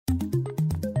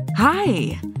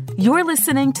Hi! You're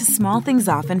listening to Small Things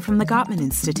Often from the Gottman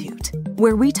Institute,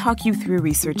 where we talk you through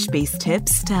research-based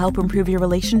tips to help improve your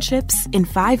relationships in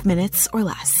 5 minutes or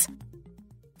less.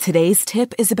 Today's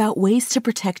tip is about ways to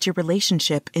protect your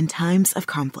relationship in times of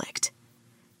conflict.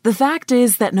 The fact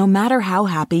is that no matter how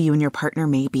happy you and your partner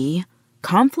may be,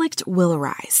 conflict will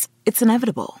arise. It's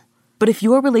inevitable. But if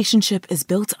your relationship is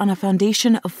built on a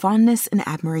foundation of fondness and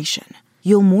admiration,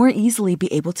 you'll more easily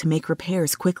be able to make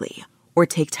repairs quickly or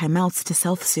take timeouts to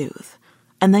self-soothe,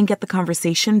 and then get the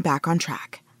conversation back on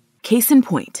track. Case in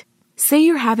point, say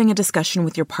you're having a discussion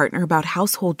with your partner about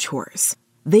household chores.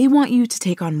 They want you to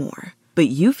take on more, but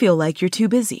you feel like you're too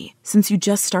busy since you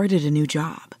just started a new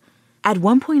job. At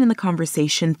one point in the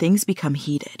conversation, things become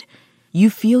heated. You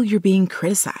feel you're being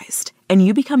criticized, and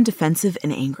you become defensive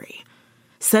and angry.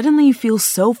 Suddenly, you feel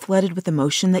so flooded with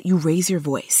emotion that you raise your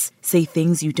voice, say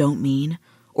things you don't mean,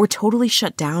 or totally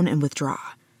shut down and withdraw.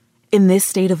 In this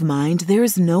state of mind, there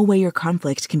is no way your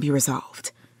conflict can be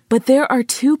resolved. But there are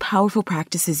 2 powerful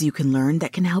practices you can learn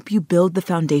that can help you build the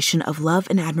foundation of love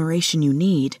and admiration you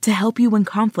need to help you when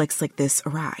conflicts like this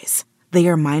arise. They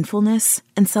are mindfulness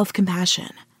and self-compassion.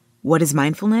 What is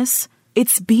mindfulness?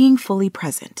 It's being fully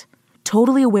present,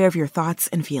 totally aware of your thoughts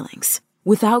and feelings,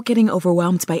 without getting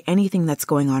overwhelmed by anything that's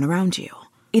going on around you.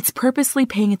 It's purposely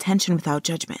paying attention without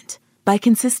judgment. By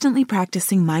consistently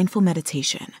practicing mindful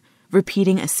meditation,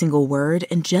 repeating a single word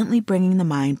and gently bringing the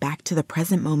mind back to the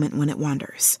present moment when it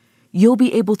wanders, you'll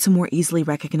be able to more easily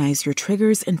recognize your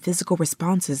triggers and physical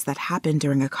responses that happen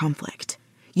during a conflict.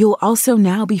 You'll also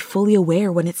now be fully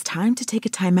aware when it's time to take a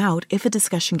time out if a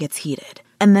discussion gets heated,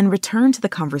 and then return to the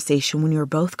conversation when you're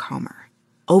both calmer.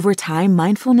 Over time,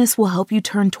 mindfulness will help you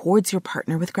turn towards your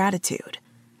partner with gratitude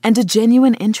and a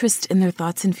genuine interest in their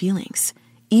thoughts and feelings.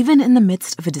 Even in the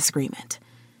midst of a disagreement,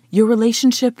 your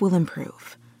relationship will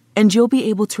improve, and you'll be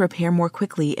able to repair more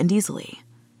quickly and easily.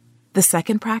 The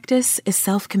second practice is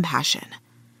self-compassion.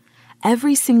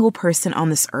 Every single person on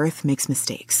this earth makes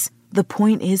mistakes. The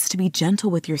point is to be gentle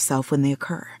with yourself when they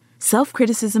occur.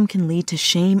 Self-criticism can lead to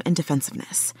shame and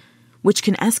defensiveness, which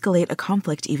can escalate a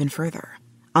conflict even further.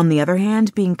 On the other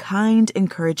hand, being kind,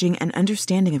 encouraging, and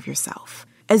understanding of yourself,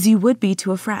 as you would be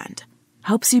to a friend,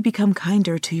 helps you become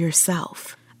kinder to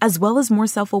yourself, as well as more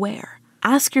self-aware.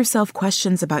 Ask yourself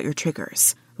questions about your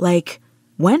triggers, like,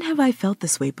 when have I felt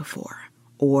this way before?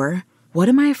 Or, what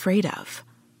am I afraid of?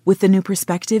 With the new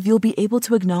perspective, you'll be able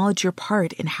to acknowledge your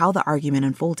part in how the argument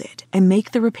unfolded and make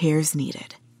the repairs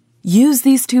needed. Use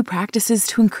these 2 practices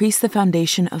to increase the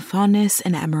foundation of fondness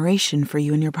and admiration for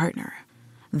you and your partner.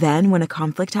 Then, when a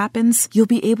conflict happens, you'll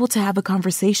be able to have a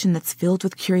conversation that's filled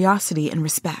with curiosity and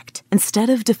respect,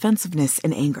 instead of defensiveness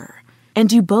and anger.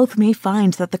 And you both may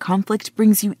find that the conflict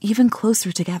brings you even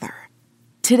closer together.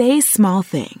 Today's small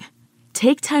thing.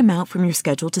 Take time out from your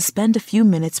schedule to spend a few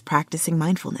minutes practicing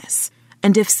mindfulness.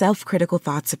 And if self-critical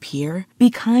thoughts appear,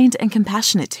 be kind and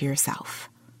compassionate to yourself.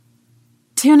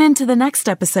 Tune in to the next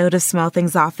episode of Small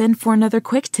Things Often for another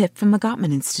quick tip from the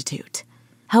Gottman Institute,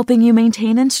 helping you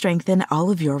maintain and strengthen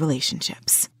all of your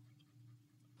relationships.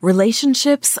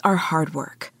 Relationships are hard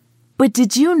work. But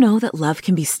did you know that love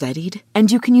can be studied,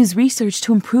 and you can use research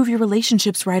to improve your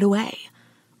relationships right away?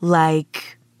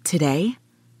 Like today?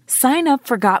 Sign up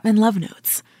for Gottman Love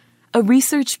Notes, a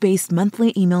research-based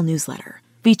monthly email newsletter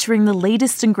featuring the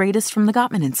latest and greatest from the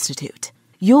Gottman Institute.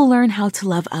 You'll learn how to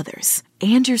love others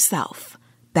and yourself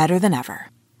better than ever.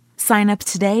 Sign up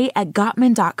today at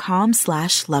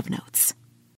Gottman.com/lovenotes.